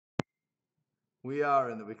We are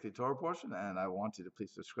in the weekly Torah portion, and I want you to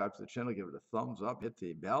please subscribe to the channel, give it a thumbs up, hit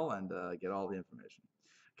the bell, and get all the information.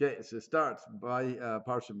 Okay, so it starts by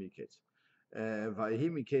Parsha Mikatz. Vayihi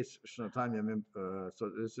Mikatz Shnatam Yamim. So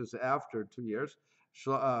this is after 2 years.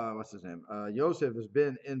 What's his name? Yosef has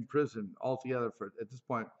been in prison altogether for, at this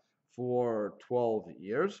point, for 12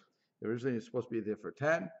 years. Originally, he was supposed to be there for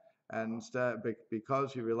 10, and instead,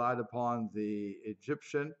 because he relied upon the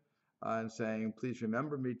Egyptian and saying, "Please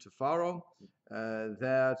remember me to Pharaoh."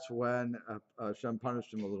 That's when Hashem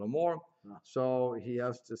punished him a little more. So he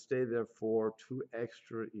has to stay there for 2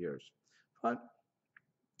 extra years. But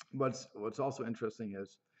what's also interesting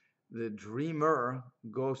is the dreamer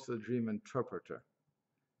goes to the dream interpreter.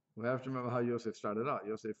 We have to remember how Yosef started out.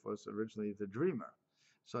 Yosef was originally the dreamer.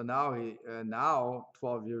 So now now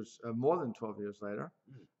 12 years, more than 12 years later,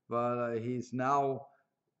 but he's now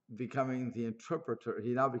becoming the interpreter.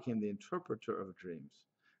 He now became the interpreter of dreams.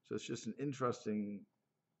 So it's just an interesting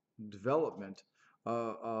development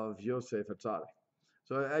of Yosef Hatzadik.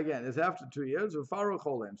 So again, it's after 2 years of Pharaoh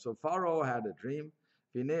Cholim. So Pharaoh had a dream.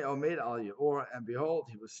 V'nei omed al Yaor, and behold,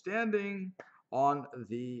 he was standing on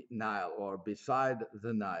the Nile, or beside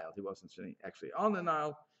the Nile. He wasn't sitting actually on the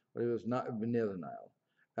Nile, but he was not near the Nile.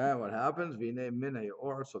 And what happens? V'nei min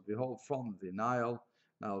Yaor. So behold, from the Nile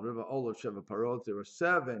River, Olav Sheva Parot, there were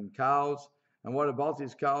 7 cows. And what about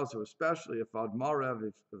these cows? They were especially a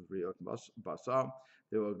Fadmarev Basar.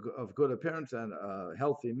 They were of good appearance and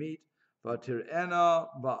healthy meat. Vatirena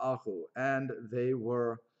Ba'achu, and they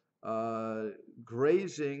were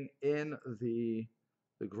grazing in the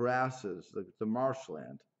grasses, the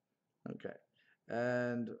marshland. Okay,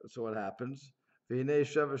 and so what happens? V'hinei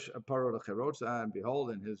shevesh parot acherot, and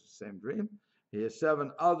behold, in his same dream, he has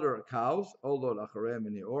 7 other cows, Olod Achareim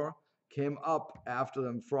in Or, came up after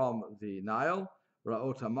them from the Nile.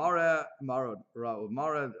 Ra'ot Amare, Ra'ot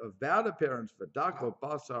Mare, of bad appearance, V'dako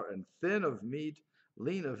Basar, and thin of meat,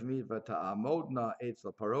 lean of meat, V'ta'amodna Eitz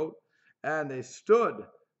Parot, and they stood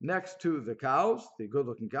next to the cows, the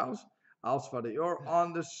good-looking cows, Al Sfadayor,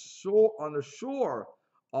 on the shore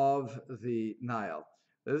of the Nile.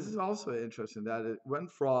 This is also interesting that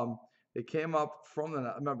it came up from the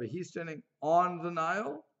Nile. Remember, he's standing on the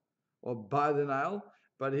Nile or by the Nile,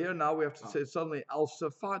 but here now we have to say suddenly Al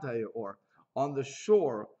Safat or on the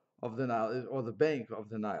shore of the Nile or the bank of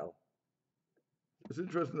the Nile. It's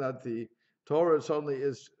interesting that the Torah suddenly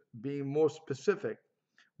is being more specific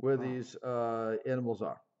where these animals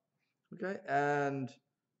are. Okay, and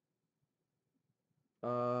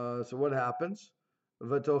so what happens?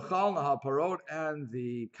 V'tochal nahaparot, and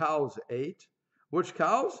the cows ate. Which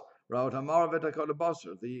cows? Ra'ot hamara v'takot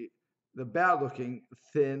basar. The bad-looking,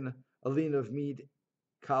 thin, lean of meat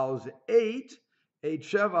cows ate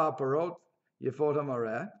sheva haparot yefot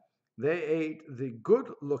hamareh. They ate the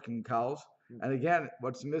good-looking cows. And again,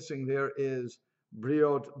 what's missing there is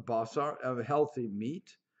briot basar, of healthy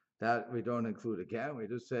meat. That we don't include again. We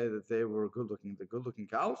just say that they were good-looking, the good-looking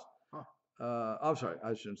cows. I'm sorry,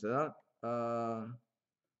 I shouldn't say that.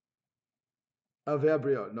 Of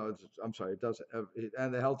embryo, no, I'm sorry, it doesn't.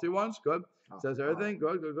 And the healthy ones, good. It says everything,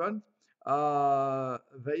 good.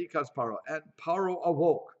 Ve'ikas Paro, and Paro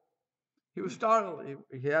awoke. He was startled.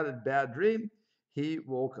 He had a bad dream. He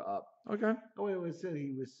woke up. Okay. Oh, it said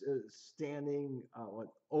he was standing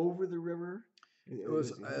over the river. It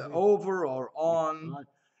was over or on.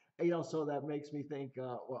 So that makes me think.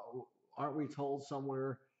 Well, aren't we told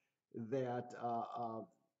somewhere that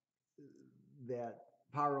that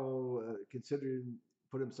Pharaoh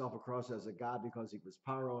put himself across as a god because he was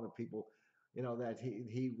Pharaoh, and the people, that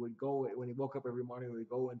he would go when he woke up every morning, he would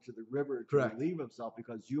go into the river to relieve himself,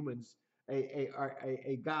 because humans,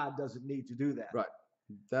 a god doesn't need to do that. Right.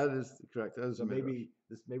 That is correct. That is so maybe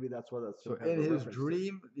that's what that's. So in his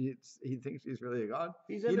dream, he thinks he's really a god.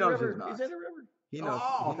 He's in the river. He's in the river. He knows.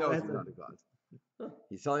 He knows he's not a god.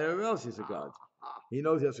 He's telling everyone else he's a god. He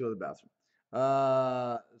knows he has to go to the bathroom.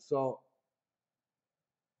 So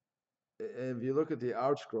if you look at the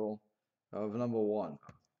art scroll of number 1,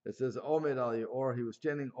 it says Omed Ali, or he was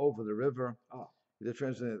standing over the river. They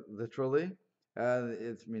translate it literally, and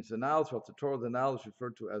it means the Nile. Throughout the Torah, the Nile is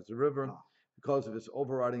referred to as the river because of its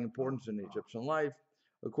overriding importance in Egyptian life.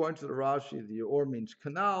 According to the Rashi, the Or means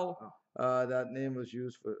canal. That name was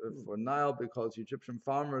used for Nile because Egyptian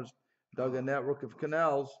farmers dug a network of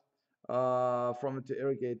canals from it to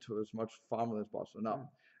irrigate to as much farmland as possible. Now,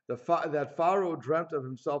 that Pharaoh dreamt of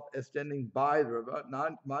himself as standing by the river,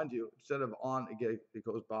 mind you, instead of on, it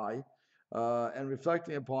goes by, and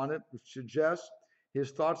reflecting upon it, which suggests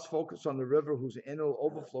his thoughts focused on the river whose annual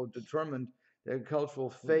overflow determined the agricultural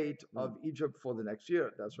fate of Egypt for the next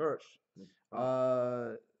year. That's Hirsch.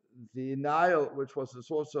 the Nile, which was the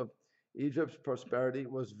source of Egypt's prosperity,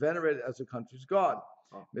 was venerated as the country's god.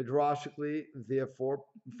 Midrashically, therefore,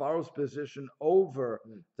 Pharaoh's position over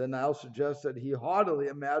the Nile suggests that he heartily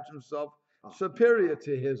imagined himself superior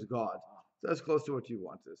to his god. That's close to what you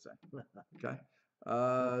wanted to say. Okay.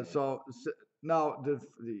 So now the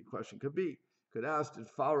question could ask, did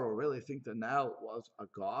Pharaoh really think the Nile was a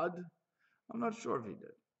god? I'm not sure if he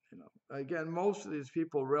did. Again, most of these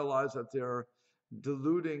people realize that they're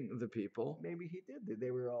deluding the people. Maybe he did. They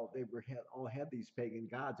all had these pagan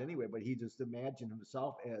gods anyway, but he just imagined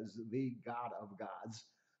himself as the god of gods,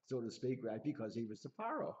 so to speak, right? Because he was the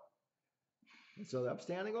Pharaoh. And so I'm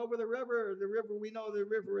standing over the river. The river, we know the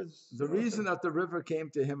river is. The reason that the river came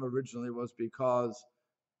to him originally was because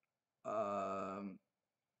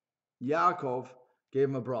Yaakov gave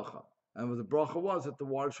him a bracha, and what the bracha was that the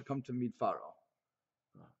water should come to meet Pharaoh.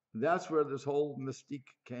 That's where this whole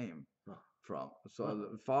mystique came from. So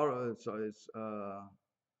the Pharaoh, so it's,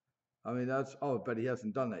 but he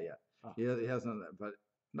hasn't done that yet. He hasn't done that, but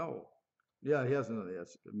no. Yeah, he hasn't done that yet,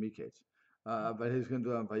 Mikatz. But he's going to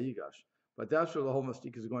do it on Vayigash. But that's where the whole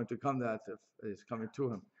mystique is going to come, that is coming to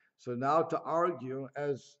him. So now to argue,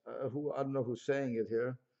 as I don't know who's saying it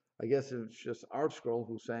here. I guess it's just Art Scroll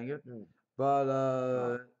who's saying it. But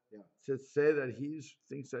to say that he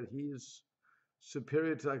thinks that he's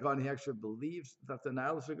superior to that God and he actually believes that the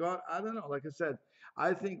Nile is a God, I don't know. Like I said,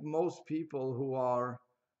 I think most people who are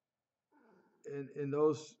in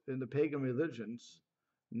the pagan religions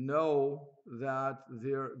know that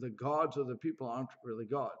the gods of the people aren't really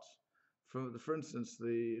gods. For instance,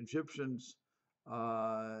 the Egyptians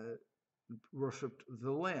worshipped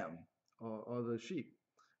the lamb or the sheep.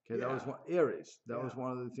 Okay, that was Aries. That was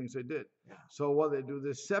one of the things they did. So what they do,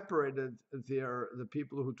 they separated the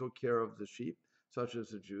people who took care of the sheep, such as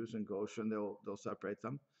the Jews in Goshen. They'll separate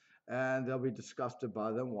them, and they'll be disgusted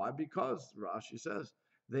by them. Why? Because Rashi says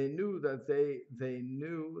they knew that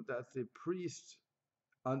the priests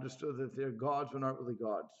understood that their gods were not really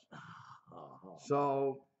gods.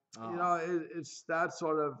 So it's that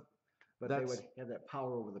sort of. But they would have that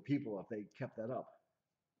power over the people if they kept that up.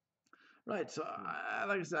 Right. So,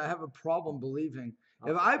 like I said, I have a problem believing.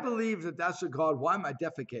 If I believe that that's a God, why am I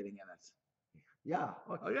defecating in it? Yeah.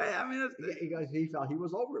 Okay. I mean, he felt he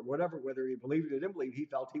was over it. Whether he believed it or didn't believe, he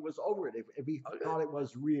felt he was over it. If he thought it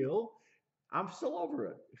was real, I'm still over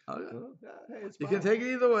it. Okay. Hey, you can take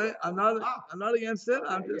it either way. I'm not against it.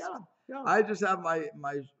 I'm just. I just have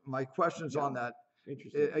my questions on that.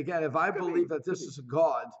 Interesting. Again, if I believe that this is a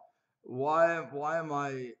God, why am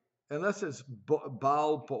I? Unless it's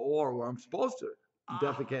Baal Peor, where I'm supposed to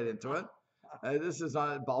defecate into it. This is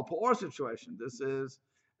not a Baal Peor situation. This is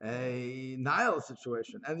a Nile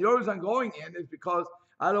situation. And the only reason I'm going in is because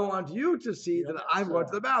I don't want you to see that I'm going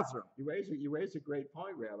to the bathroom. You raise a great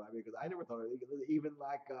point, Rabbi, because I never thought of it. Even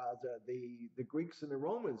like the Greeks and the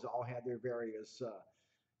Romans all had their various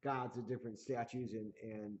gods and different statues.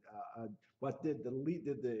 And what did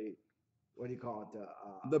the what do you call it?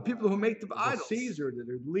 The people who make the idols. Caesar,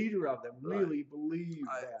 the leader of them, really believed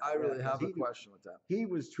that. I really have a question with that. He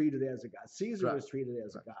was treated as a god. Caesar was treated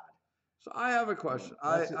as a god. So I have a question.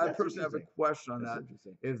 I personally have a question on that.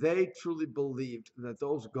 If they truly believed that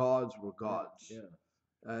those gods were gods,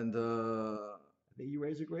 and you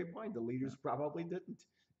raise a great point. The leaders probably didn't.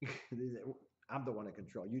 I'm the one in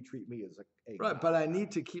control. You treat me as a right, god. but I need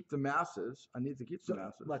to keep the masses.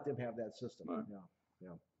 Let them have that system. Right.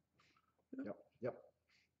 Yeah. Yep.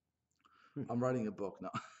 I'm writing a book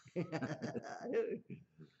now.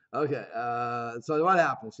 Okay. So what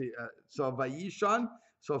happens? So Vayishan.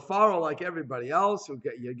 So Pharaoh, like everybody else,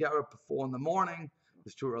 you get up at 4 a.m.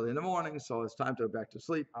 It's too early in the morning, so it's time to go back to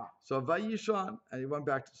sleep. So Vayishan, and he went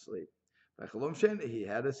back to sleep. He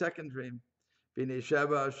had a second dream. B'nei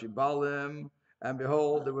Sheva, Shibalim, and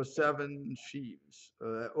behold, there were 7 sheaves,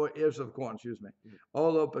 or ears of corn, excuse me.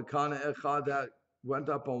 Olo Pekana Echad, that went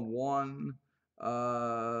up on one,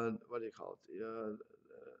 what do you call it?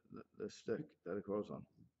 The stick that it grows on.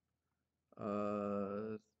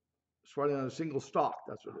 Spreading on a single stalk,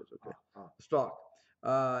 that's what it is, okay. Stalk.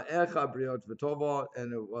 Echad Briot V'tova,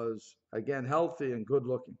 and it was, again, healthy and good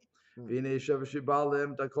looking. B'nei Sheva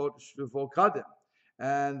Shibalim, Dakot Shtufo Kadim.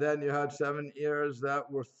 And then you had 7 ears that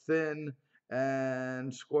were thin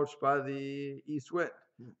and scorched by the east wind.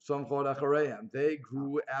 Some called Achareim. They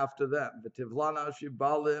grew after them. The Tivlana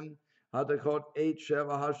Shibalim, Hadakot 8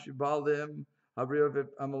 Sheva Hashibalim, Habriot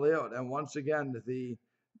Amaleot. And once again,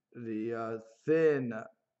 the thin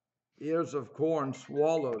ears of corn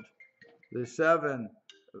swallowed the 7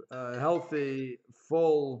 healthy,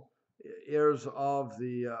 full ears of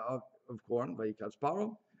corn. Mikatz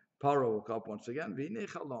Pharaoh. Pharaoh woke up once again,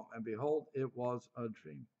 and behold, it was a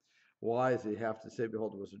dream. Why does he have to say,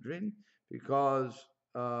 behold, it was a dream? Because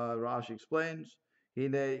Rashi explains, he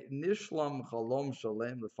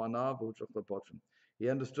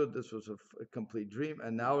understood this was a complete dream,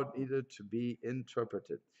 and now it needed to be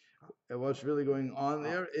interpreted. And what's really going on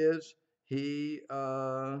there is he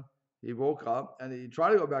woke up and he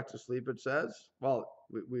tried to go back to sleep. It says, well,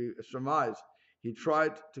 we surmise he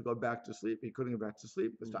tried to go back to sleep. He couldn't go back to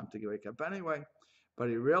sleep. It was time to wake up anyway. But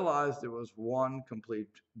he realized it was one complete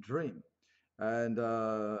dream. And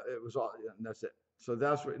it was all, and that's it. So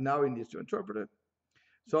that's what, now he needs to interpret it.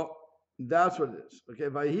 So that's what it is. Okay.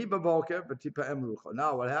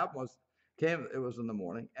 Now what happened was, it was in the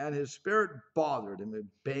morning, and his spirit bothered him. It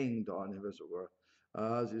banged on him, as it were.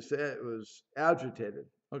 As you say, it was agitated.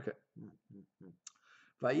 Okay.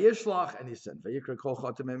 Vayishlach, and he sent, and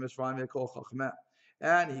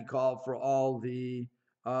he called for all the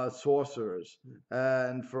sorcerers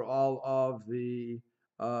and for all of the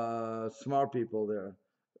smart people there,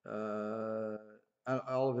 and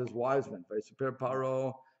all of his wise men.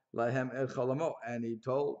 Pharaoh lahem et chalamo, and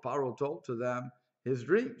Pharaoh told to them his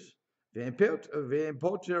dreams. But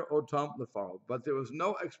there was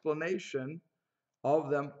no explanation of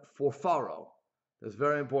them for Pharaoh. That's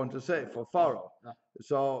very important to say, for Pharaoh.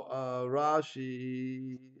 So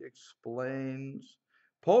Rashi explains,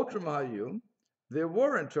 Potrim Hayu, there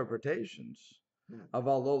were interpretations of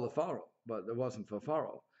Alola Pharaoh, but it wasn't for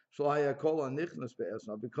Pharaoh. So Hayakola Nichnas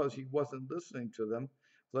Be'esna, because he wasn't listening to them,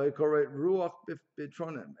 and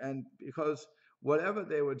because whatever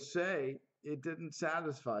they would say, it didn't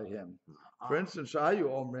satisfy him. For instance, Shayu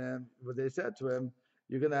Omram, what they said to him,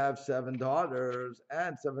 you're going to have 7 daughters,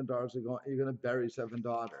 and 7 daughters you're going to bury 7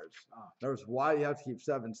 daughters. In other words, why do you have to keep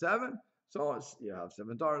 7? So you have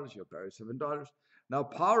 7 daughters, you'll bury 7 daughters. Now,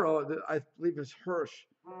 Pharaoh, I believe it's Hirsch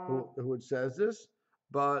who says this,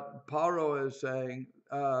 but Pharaoh is saying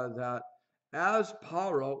that as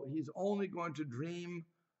Pharaoh, he's only going to dream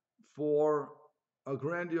for a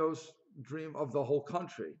grandiose dream of the whole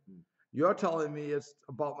country. You're telling me it's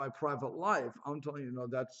about my private life. I'm telling you, no,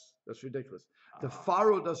 that's ridiculous. The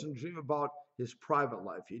Pharaoh doesn't dream about his private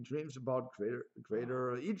life. He dreams about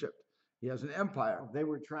greater Egypt. He has an empire. They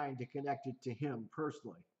were trying to connect it to him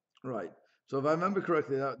personally. Right. So if I remember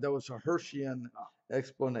correctly, that was a Hirschian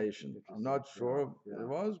explanation. I'm not sure it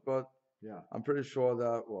was, but I'm pretty sure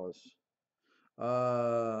that was.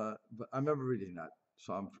 But I remember reading that.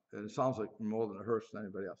 So it sounds like more than a Hirsch than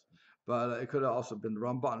anybody else. But it could have also been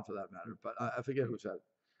Ramban for that matter. But I forget who said it.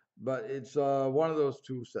 But it's one of those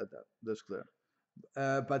two said that. That's clear.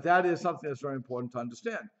 But that is something that's very important to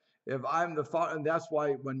understand. If I'm the father, and that's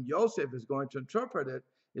why when Yosef is going to interpret it,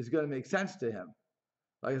 it's going to make sense to him.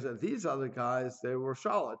 Like I said, these other guys, they were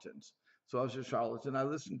charlatans. So as a charlatan, I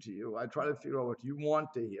listen to you. I try to figure out what you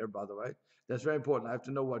want to hear, by the way. That's very important. I have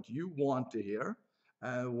to know what you want to hear.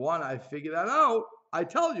 And when I figure that out, I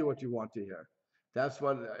tell you what you want to hear. That's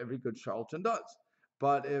what every good charlatan does.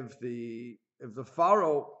 But if the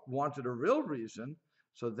Pharaoh wanted a real reason,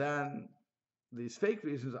 so then these fake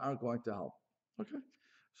reasons aren't going to help. Okay?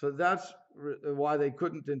 So that's why they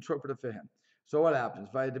couldn't interpret it for him. So what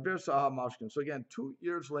happens? So again, 2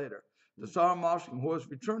 years later, the Sar Mashkim, who has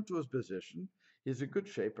returned to his position, he's a good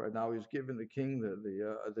shape right now. He's giving the king,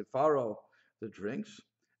 the Pharaoh, the drinks.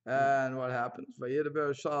 And what happens? So he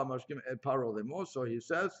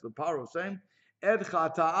says, the Pharaoh saying,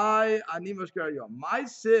 my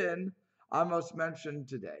sin I must mention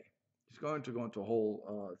today. He's going to go into a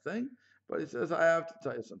whole thing, but he says, I have to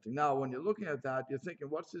tell you something. Now, when you're looking at that, you're thinking,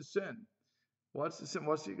 what's his sin? What's the sin?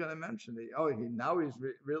 What's he going to mention? Now he's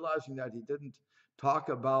realizing that he didn't talk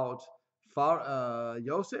about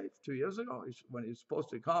Yosef 2 years ago when he was supposed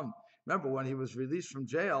to come. Remember when he was released from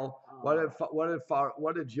jail?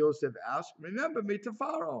 What did Joseph ask? Remember me to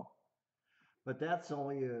Pharaoh. But that's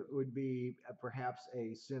only would be perhaps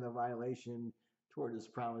a sin of violation toward his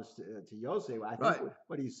promise to Yosef. I think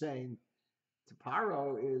what he's saying to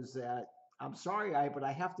Pharaoh is that I'm sorry, but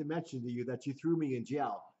I have to mention to you that you threw me in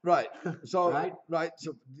jail. Right. So right.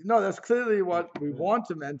 So no, that's clearly what we want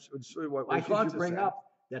to mention. Why should you bring up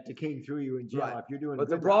that the king threw you in jail if you're doing? But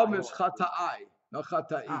the problem is chata'ai, not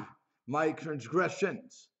chata'i. My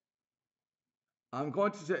transgressions. I'm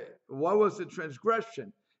going to say, what was the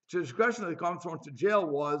transgression? Transgression that got thrown to jail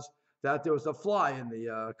was that there was a fly in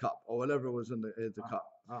the cup or whatever was in the cup.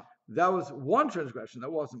 That was one transgression.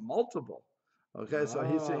 That wasn't multiple. Okay, so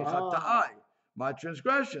he's saying chata'ai, my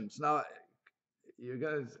transgressions. Now,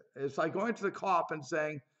 it's like going to the cop and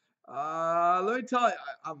saying, let me tell you,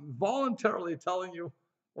 I'm voluntarily telling you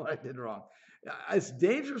what I did wrong. It's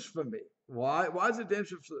dangerous for me. Why? Why is it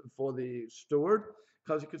dangerous for the steward?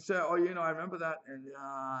 Because you could say, "Oh, I remember that," and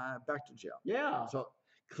back to jail. Yeah. So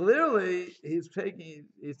clearly, he's taking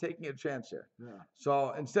a chance here. Yeah.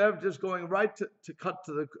 So instead of just going right to cut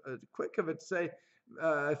to the quick of it, say,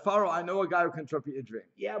 Pharaoh, I know a guy who can interpret your dream.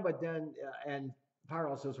 Yeah, but then and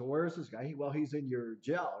Pharaoh says, "Well, where's this guy?" Well, he's in your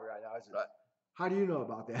jail right now. I said, Right. How do you know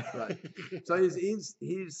about that? Right. So he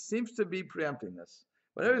seems to be preempting this.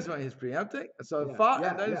 Whatever he's doing, he's preempting. So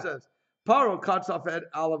and then he says, Pharaoh cuts off head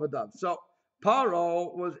olive dove. So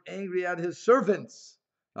Pharaoh was angry at his servants,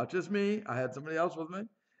 not just me. I had somebody else with me.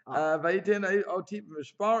 And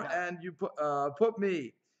you put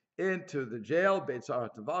me into the jail, Beit Sarah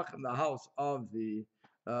Tavach, in the house of the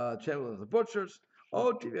chamberlain of the butchers.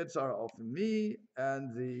 Tivet Sarah Ophim, me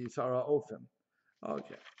and the Sarah Ophim.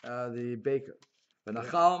 Okay, the baker. And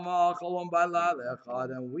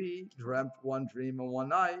we dreamt one dream in one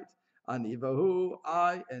night. Anivahu,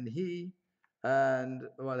 I and he. And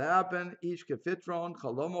what happened? Each kefitron,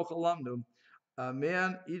 chalomo chalamnu.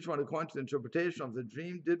 Man, each one according to the interpretation of the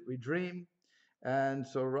dream, did we dream? And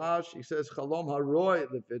so Rashi says, Chalom haroy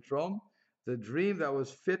lefitron, the dream that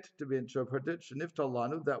was fit to be interpreted,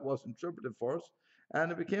 sheniftalanu, that was interpreted for us,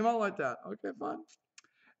 and it became out like that. Okay, fine.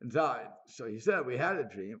 And died. So he said, we had a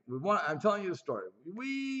dream. I'm telling you the story.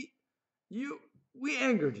 We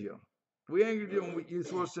angered you. We angered you and you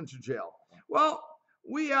threw us into jail. Well,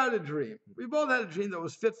 we had a dream. We both had a dream that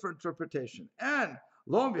was fit for interpretation. And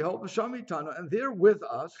lo and behold, Shamitana, and there with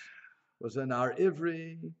us was an Ar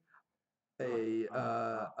Ivri,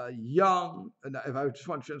 a young, and if I just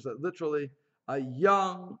want to translate literally, a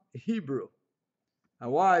young Hebrew.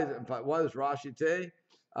 And why does Rashi say?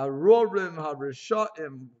 Arorim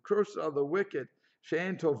harishaim, curse of the wicked,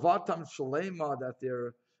 shein tovatam shalema, that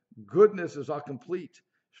their goodness is not complete.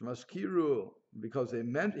 Shmaskiru, because he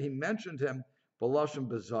mentioned him balashim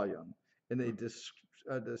bezayon, in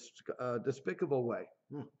a despicable way.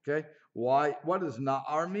 Okay, why? What does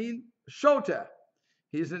na'ar mean? Shota.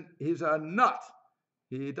 He's a nut.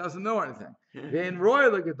 He doesn't know anything. Vein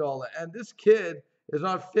royal gadola, and this kid is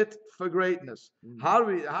not fit for greatness. How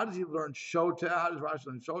does he learn Shota? How does Rashi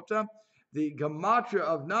learn Shota? The gematria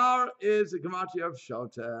of Nar is the gematria of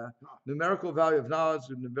Shota. Numerical value of Nar is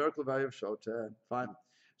the numerical value of Shota. Fine.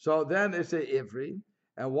 So then they say Ivri.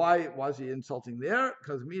 And why was he insulting there?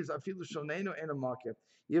 Because it means Afilu Shonenu in a market.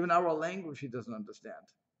 Even our language he doesn't understand.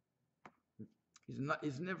 He's an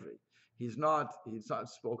Ivri. He's not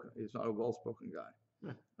spoken. He's not a well-spoken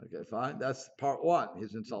guy. Okay, fine. That's part one.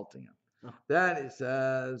 He's insulting him. Then he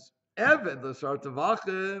says, Eved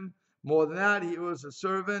l'sartavachim. More than that, he was a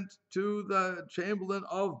servant to the chamberlain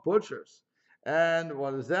of butchers. And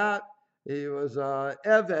what is that? He was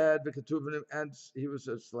Eved, and he was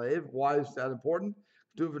a slave. Why is that important?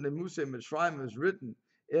 Ketuvin Muse Mitzrayim is written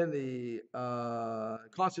in the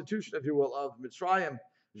constitution, if you will, of Mitzrayim.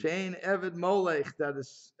 Shein Eved Molech, that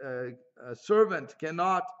is a servant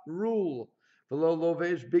cannot rule. Below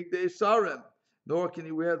Lovesh Big Day Sarim, nor can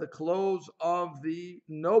he wear the clothes of the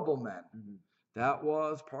nobleman. That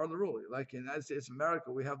was part of the rule. Like in the United States of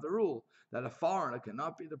America, we have the rule that a foreigner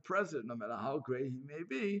cannot be the president, no matter how great he may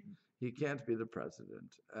be. He can't be the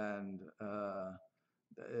president. And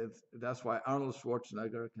that's why Arnold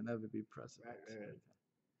Schwarzenegger can never be president.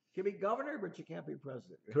 You can be governor, but you can't be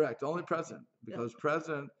president. Correct. Only president. Because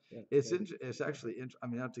president, it's actually, I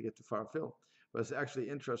mean, not to get too far afield, but it's actually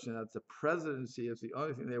interesting that the presidency is the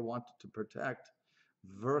only thing they wanted to protect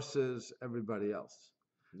versus everybody else.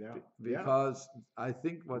 Yeah. Because I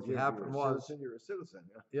think what happened was, you're a citizen.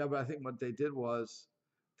 Yeah, but I think what they did was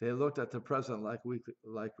they looked at the president like we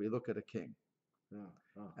look at a king.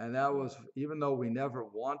 And that was, even though we never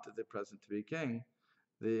wanted the president to be king,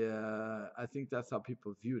 I think that's how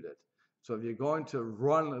people viewed it. So if you're going to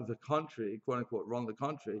run the country, quote unquote, run the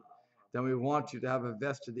country, then we want you to have a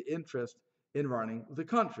vested interest in running the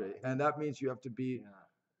country. And that means you have to be,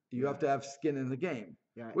 you have to have skin in the game.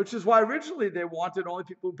 Which is why originally they wanted only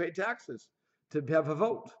people who pay taxes to have a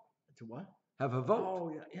vote. To what? Have a vote.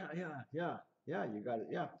 Oh, yeah. You got it.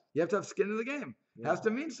 Yeah. You have to have skin in the game. It has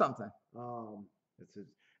to mean something.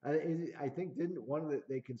 I think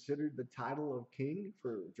they considered the title of king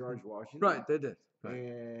for George Washington. Right, they did. Right.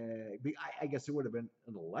 And I guess it would have been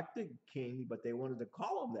an elected king, but they wanted to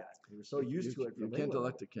call him that. They were so used to it. You can't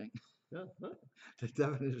elect a king. The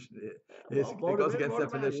definition it goes against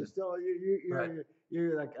definition.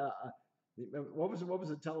 You're like what was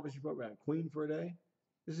the television program? Queen for a Day.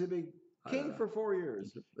 This is a big king for 4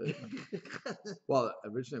 years. Well,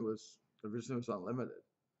 originally it was unlimited.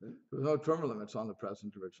 There was no term limits on the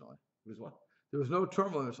president originally. It was what? There was no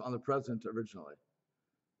term limits on the president originally.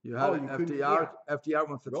 You had you couldn't- FDR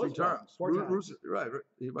went for 3 Roosevelt, terms. 4 times. Right.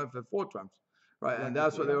 He went for 4 terms. Right, and Like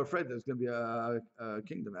that's this, what they yeah. were afraid there's going to be a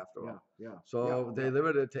kingdom after all. Yeah. So they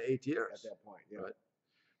limited it to 8 years. At that point, yeah. Right.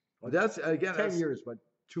 But But that's again 10 years, but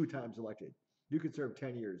 2 times elected. You could serve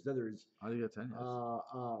 10 years. In other words, How do you get 10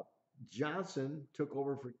 years? Johnson took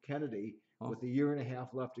over for Kennedy Oh. with a year and a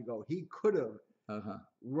half left to go. He could have Uh-huh.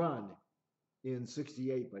 run in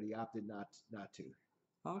 '68, but he opted not to.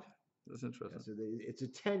 Okay, that's interesting. Yeah, so it's a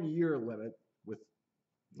 10-year limit with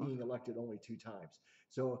being elected only 2 times.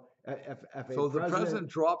 So if So the president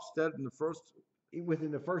drops dead in the first. within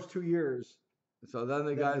the first 2 years, So then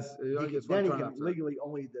the guys, he only gets then one he turn can after that. legally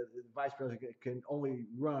only the vice president can only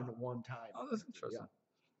run 1 time. Oh, that's interesting.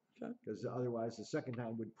 Okay, Because otherwise, the second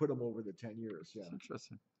time would put him over the 10 years. Yeah. that's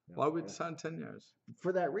interesting. Yeah, Why would we yeah. sign 10 years?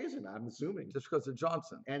 For that reason, I'm assuming. Just because of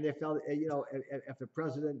Johnson. And if the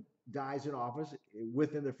president dies in office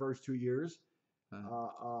within the first 2 years,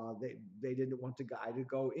 they didn't want the guy to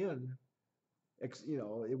go in.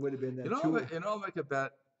 It would have been that.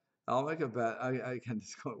 I'll make a bet. I can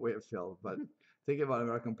just go way afield, but thinking about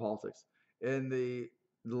American politics, in the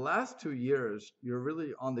last 2 years, you're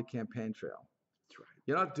really on the campaign trail. That's right.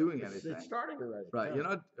 You're not doing anything. It's starting already. Right. Yeah. You're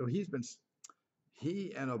not.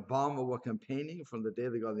 He and Obama were campaigning from the day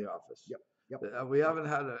they got in the office. Yep. We haven't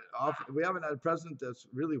had a president that's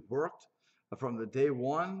really worked from the day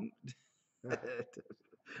one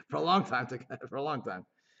for a long time.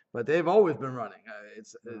 But they've always been running.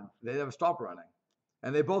 They never stopped running,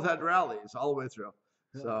 and they both had rallies all the way through.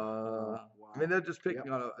 So Wow. I mean, they're just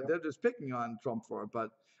picking on Trump for it.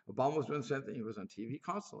 But Obama was doing the same thing. He was on TV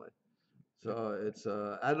constantly. So it's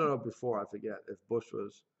I don't know before. I forget if Bush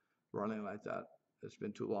was running like that. It's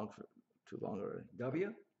been too long already.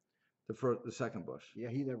 W? The second Bush. Yeah,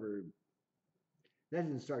 he never. That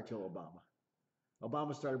didn't start till Obama.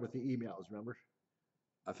 Obama started with the emails, remember?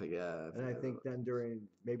 I forget. And I think then during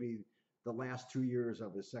maybe the last 2 years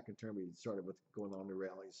of his second term, he started with going on the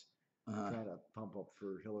rallies, trying to pump up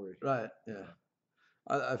for Hillary. Right. Yeah.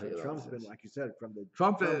 I forget. Trump's been, like you said, from the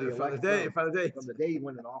day he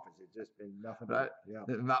went in office, it's just been nothing. Right. Yeah.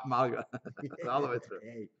 MAGA all the way through.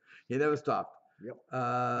 Hey. He never stopped. Yep.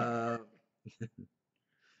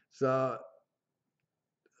 So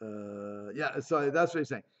that's what he's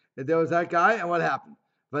saying. There was that guy, and what happened?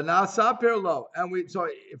 But now Sapir Lo, and if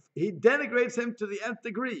he denigrates him to the nth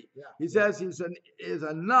degree. Yeah. He says he's a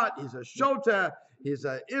nut, he's a shota, he's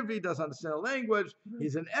a ivri, doesn't understand the language,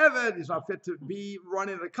 he's an eved, he's not fit to be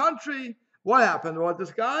running the country. What happened to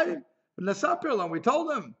this guy? Sapir Lo, we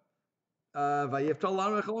told him.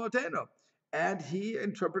 And he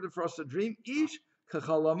interpreted for us a dream.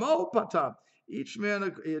 Each man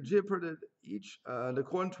he interpreted in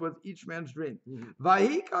accordance with each man's dream.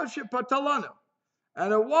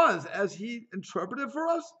 And it was as he interpreted for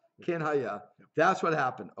us. That's what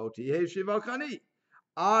happened. I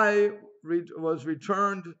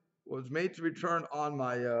was made to return on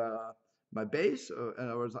my base.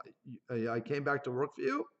 And I came back to work for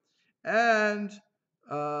you, and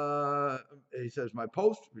he says my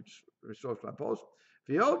post, which restores my post.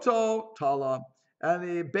 Vioto Tala, and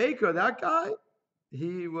the baker, that guy,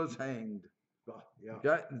 he was hanged. Yeah.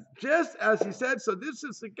 Okay, just as he said. So this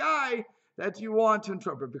is the guy that you want to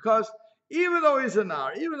interpret, because even though he's a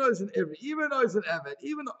nar, even though he's an ivri, even though he's an evet,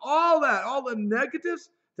 even all the negatives,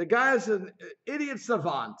 the guy is an idiot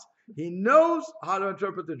savant. He knows how to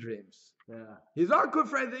interpret the dreams. Yeah. He's not good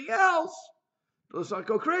for anything else. Let's not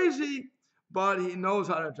go crazy, but he knows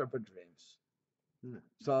how to interpret dreams.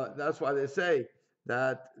 So that's why they say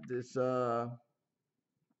that this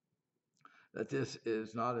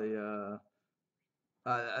is not a.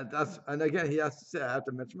 And again, he has to say, I have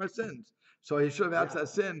to mention my sins. So he should have had that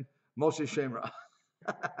sin, Moshe Shemra.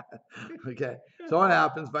 Okay. So what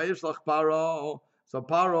happens? Vayishlach Paro. So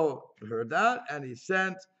Paro heard that, and he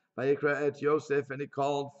sent Vayikra et Yosef, and he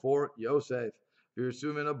called for Yosef.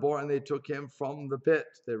 Virsumin Abor, and they took him from the pit.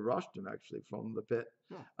 They rushed him actually from the pit.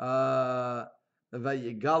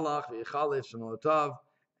 Vayigalach v'yichalef shenotav.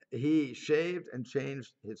 He shaved and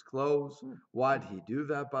changed his clothes. Why did he do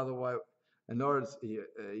that, by the way? In other words,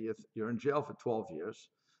 you're in jail for 12 years.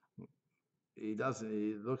 He looks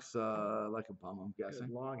like a bum, I'm guessing.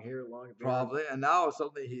 Long hair, long beard. Probably. And now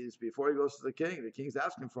suddenly before he goes to the king's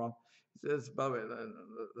asking for him. He says, by the way,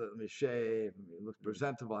 let me shave. He looks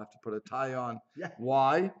presentable. I have to put a tie on. Yeah.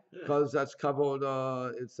 Why? Because that's covered,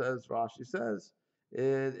 it says, Rashi says,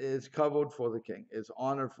 it is covered for the king. It's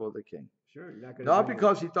honor for the king. Sure. Not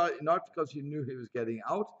because he knew he was getting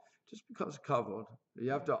out, just because covered.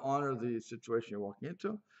 You have to honor the situation you're walking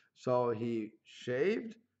into. So he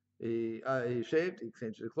shaved. He changed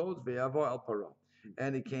his clothes. V'yavo el paro.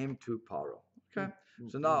 and he came to Pharaoh. Okay,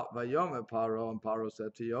 so now Vayomer Pharaoh, and Pharaoh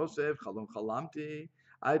said to Yosef, Chalom Chalamti,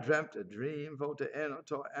 I dreamt a dream,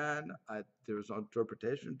 and there was no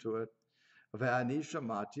interpretation to it. Ve'ani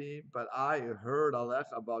shamati, but I heard Alech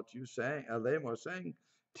about you saying, Alemor saying,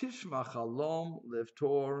 Tishma chalom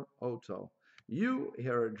liftor oto. You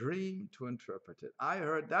hear a dream to interpret it. I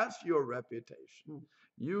heard that's your reputation.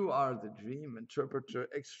 You are the dream interpreter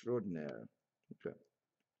extraordinaire. Okay.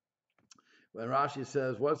 When Rashi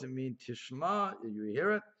says, what does it mean? Tishma, you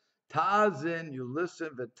hear it. Tazin, you listen.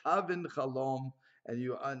 V'tavin chalom, and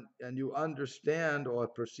you understand or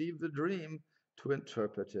perceive the dream to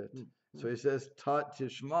interpret it. So he says,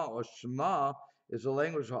 Tishma or Shema is a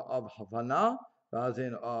language of Havana,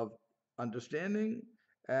 Tazin of understanding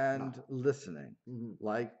and listening.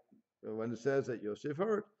 Like when it says that Yosef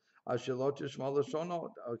heard, Ashelot Tishma Lashono.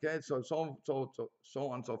 Okay, so on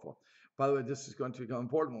and so forth. By the way, this is going to become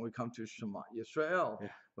important when we come to Shema Yisrael. Yeah.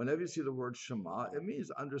 Whenever you see the word Shema, it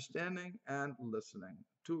means understanding and listening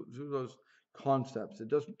to those concepts. It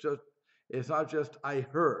doesn't just, it's not just I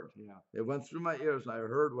heard. Yeah. It went through my ears and I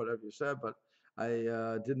heard whatever you said, but I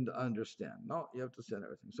didn't understand. No, you have to understand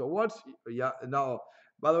everything. So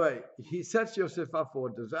by the way, he sets Yosef up for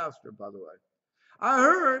disaster, by the way. I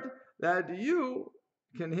heard that you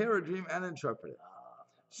can hear a dream and interpret it.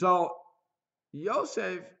 So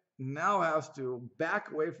Yosef now has to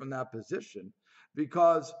back away from that position,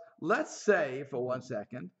 because let's say for 1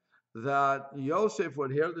 second that Yosef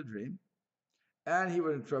would hear the dream and he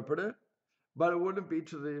would interpret it, but it wouldn't be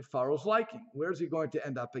to the Pharaoh's liking. Where's he going to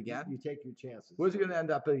end up again? You take your chances. Where's he going to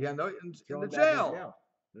end up again? No, in the jail.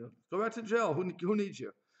 Yeah. Go back to jail. Who needs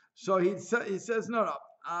you? So he says, no.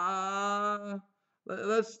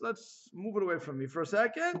 Let's move it away from me for a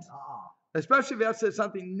second. Especially if he has to say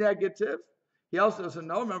something negative. He also doesn't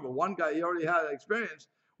know. Remember, one guy, he already had an experience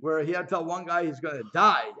where he had to tell one guy he's going to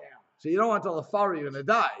die. Yeah. So you don't want to tell the Pharaoh you're going to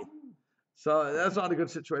die. So that's not a good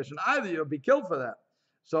situation either. You'll be killed for that.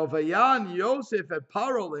 So Vayan Yosef at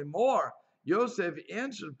Paro Lemor. Yosef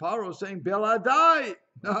answered Paro saying, Beladai.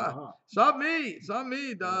 It's not me,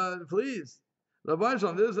 please. Mr.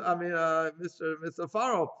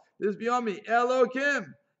 Pharaoh, this is beyond me.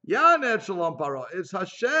 Elohim. Yanet Shalom Paro. It's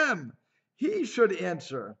Hashem. He should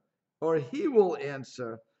answer, or he will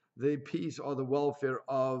answer the peace or the welfare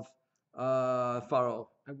of Pharaoh.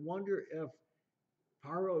 I wonder if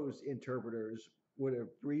Pharaoh's interpreters would have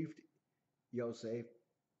briefed Yosef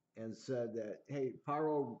and said that, hey,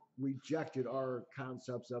 Pharaoh rejected our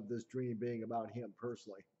concepts of this dream being about him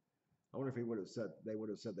personally. I wonder if they would have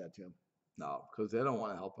said that to him. No, because they don't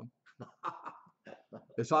want to help him.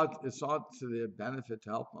 It's not to their benefit to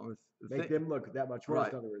help them. Make them look that much worse.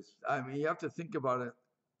 Right. In other words, I mean, you have to think about it.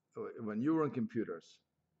 When you were in computers,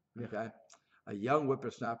 okay, a young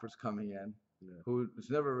whippersnapper's coming in who's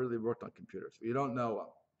never really worked on computers. You don't know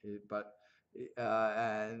him, but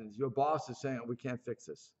and your boss is saying, we can't fix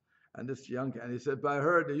this. And this and he said, but I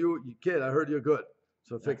heard you kid, I heard you're good,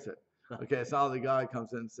 so fix it. Okay, so now the guy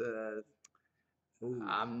comes in and says,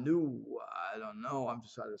 I'm new, I don't know, I'm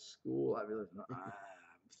just out of school, I really don't know, I'm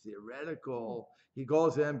theoretical. He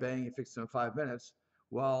goes in, bang, he fixes it in 5 minutes.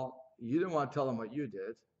 Well, you didn't want to tell him what you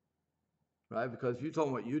did, right? Because if you told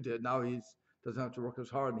him what you did, now he doesn't have to work as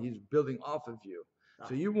hard, and he's building off of you.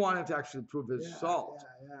 So you wanted to actually prove his salt.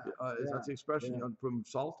 That's the expression. You want to prove him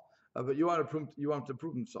salt, but you want to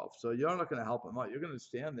prove himself. So you're not going to help him out. You're going to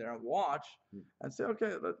stand there and watch and say,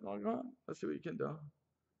 okay, let's see what you can do.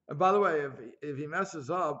 And by the way, if he messes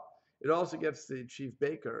up, it also gets the chief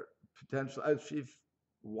baker chief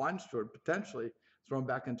wine steward potentially thrown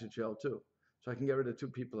back into jail too. So I can get rid of 2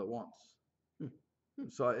 people at once.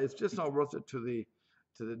 So it's just not worth it to the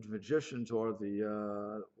magicians or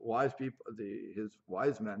the wise people, his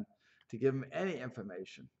wise men, to give him any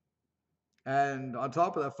information. And on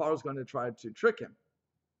top of that, Pharaoh's going to try to trick him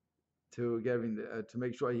to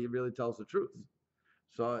make sure he really tells the truth.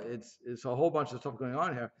 So it's a whole bunch of stuff going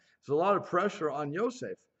on here. There's a lot of pressure on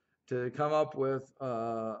Yosef to come up with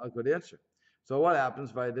a good answer. So what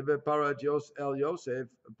happens? Yosef,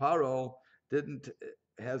 Pharaoh didn't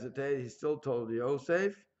hesitate. He still told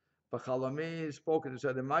Yosef, B'chalami spoke and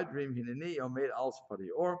said, in my dream, Hineni Omed al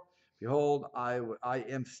Sfarior. Behold, I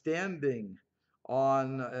am standing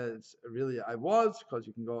on. It's really I was, because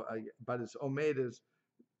you can go, but it's Omed is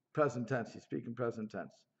present tense. He's speaking present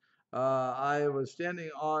tense. I was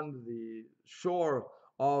standing on the shore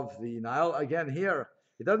of the Nile. Again, here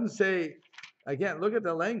it doesn't say. Again, look at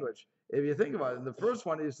the language. If you think about it, in the first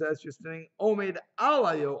one he says you're standing Omed al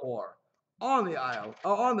Hayor, on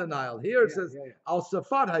the Nile. Here it says al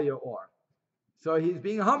Safat Hayor. So he's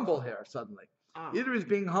being humble here suddenly. Either he's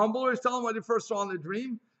being humble or he's telling what he first saw in the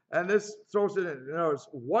dream, and this throws it in. In other words,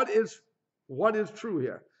 what is true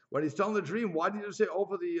here? When he's telling the dream, why did you say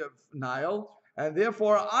over the Nile? And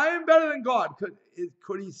therefore, I am better than God.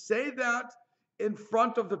 Could he say that in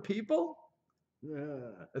front of the people?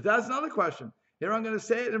 Yeah. That's another question. Here I'm going to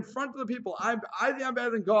say it in front of the people. I think I'm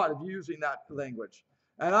better than God if you're using that language.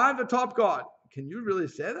 And I'm the top God. Can you really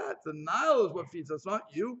say that? The Nile is what feeds us, not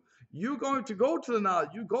you. You're going to go to the Nile.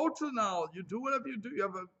 You go to the Nile. You do whatever you do. You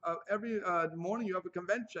have every morning you have a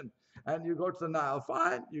convention and you go to the Nile.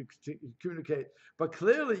 Fine, you communicate. But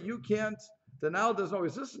clearly you can't. The Nile doesn't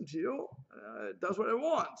always listen to you. It does what it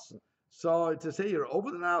wants. So to say you're over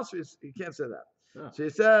the Nile, so you can't say that. Yeah. So he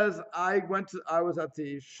says, I was at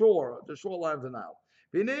the shoreline of the Nile.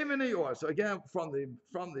 So again, from the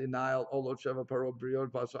Nile,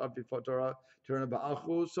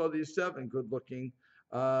 so these 7 good-looking,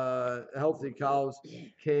 healthy cows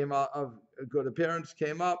came up of good appearance,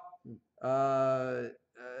 came up and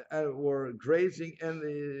were grazing in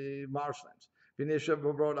the marshlands. And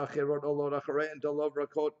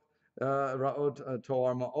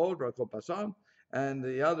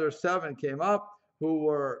the other 7 came up who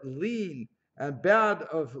were lean and bad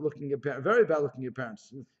of looking appearance, very bad looking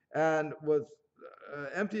appearance, and was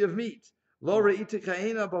empty of meat. I've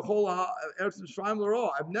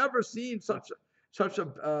never seen such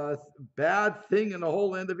a bad thing in the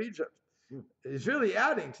whole land of Egypt. He's really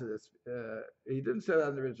adding to this. He didn't say that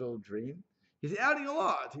in the original dream. He's adding a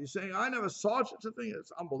lot. He's saying, I never saw such a thing.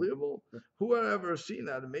 It's unbelievable. Who had ever seen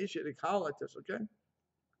that? Emaciated cow like this, okay?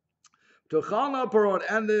 And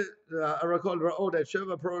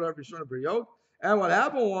what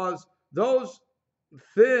happened was those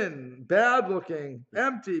thin, bad-looking,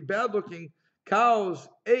 empty, bad-looking cows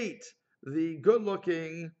ate the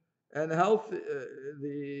good-looking and healthy,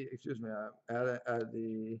 the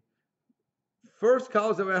first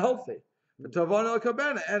cows that were healthy, and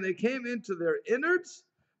they came into their innards.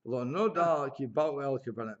 But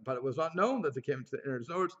it was not known that they came into the innards.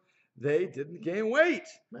 In other words, they didn't gain weight.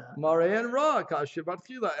 Mare and Ra,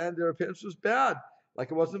 and their appearance was bad,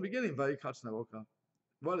 like it was in the beginning.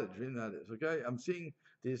 What a dream that is, okay? I'm seeing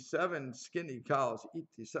these 7 skinny cows eat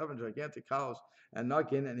these 7 gigantic cows and not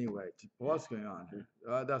gain any weight. What's going on here?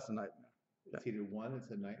 That's a nightmare. It's either 1,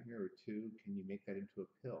 it's a nightmare, or 2, can you make that into a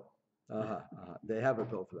pill? They have a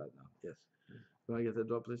pill for that now, yes. You want to get the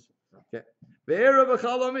door, please? Okay.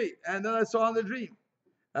 And then I saw in the dream,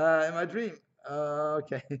 in my dream,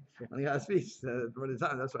 okay, when I got a speech for the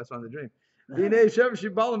time, that's why I saw in the dream.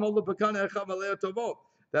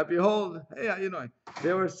 That behold, hey, how you doing?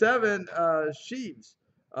 There were 7 sheaves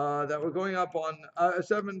that were going up on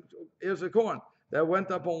 7 ears of corn that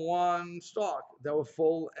went up on one stalk that were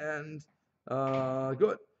full and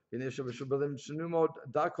good. And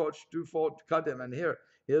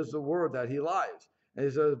here's the word that he lies. And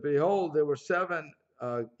he says, behold, there were 7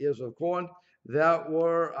 ears of corn that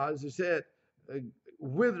were, as he said,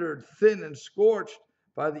 withered, thin, and scorched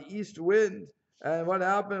by the east wind. And what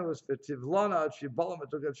happened was,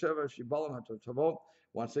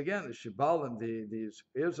 once again, the shibalim, these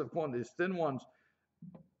ears of corn, these thin ones,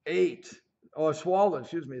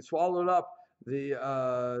 swallowed up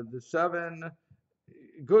the 7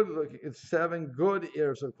 good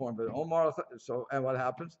ears of corn. But Omar, and what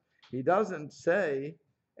happens? He doesn't say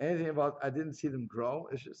anything about, I didn't see them grow.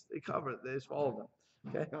 It's just they covered it, they swallowed them.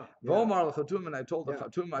 Okay. Omar al-Khatum, and I told the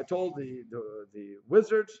Khatum, I told the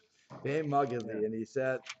wizards, and he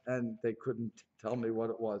said, and they couldn't tell me what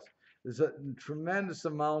it was. There's a tremendous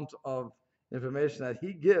amount of information that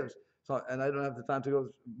he gives, so, and I don't have the time to go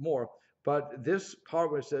more. But this part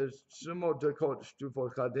where it says Sumo Dekot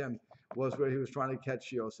Shtufot Kadim was where he was trying to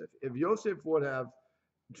catch Yosef. If Yosef would have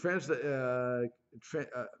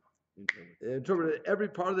interpreted every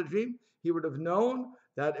part of the dream, he would have known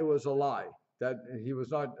that it was a lie. That he was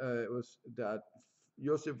not. It was that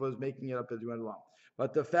Yosef was making it up as he went along.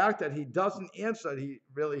 But the fact that he doesn't answer, he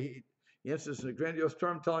answers in a grandiose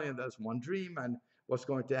term, telling him that's one dream and what's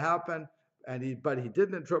going to happen. But he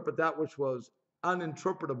didn't interpret that which was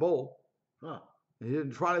uninterpretable. He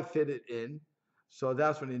didn't try to fit it in. So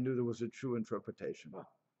that's when he knew there was a true interpretation.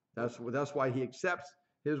 That's why he accepts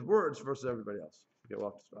his words versus everybody else. Okay,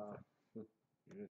 we'll have to stop.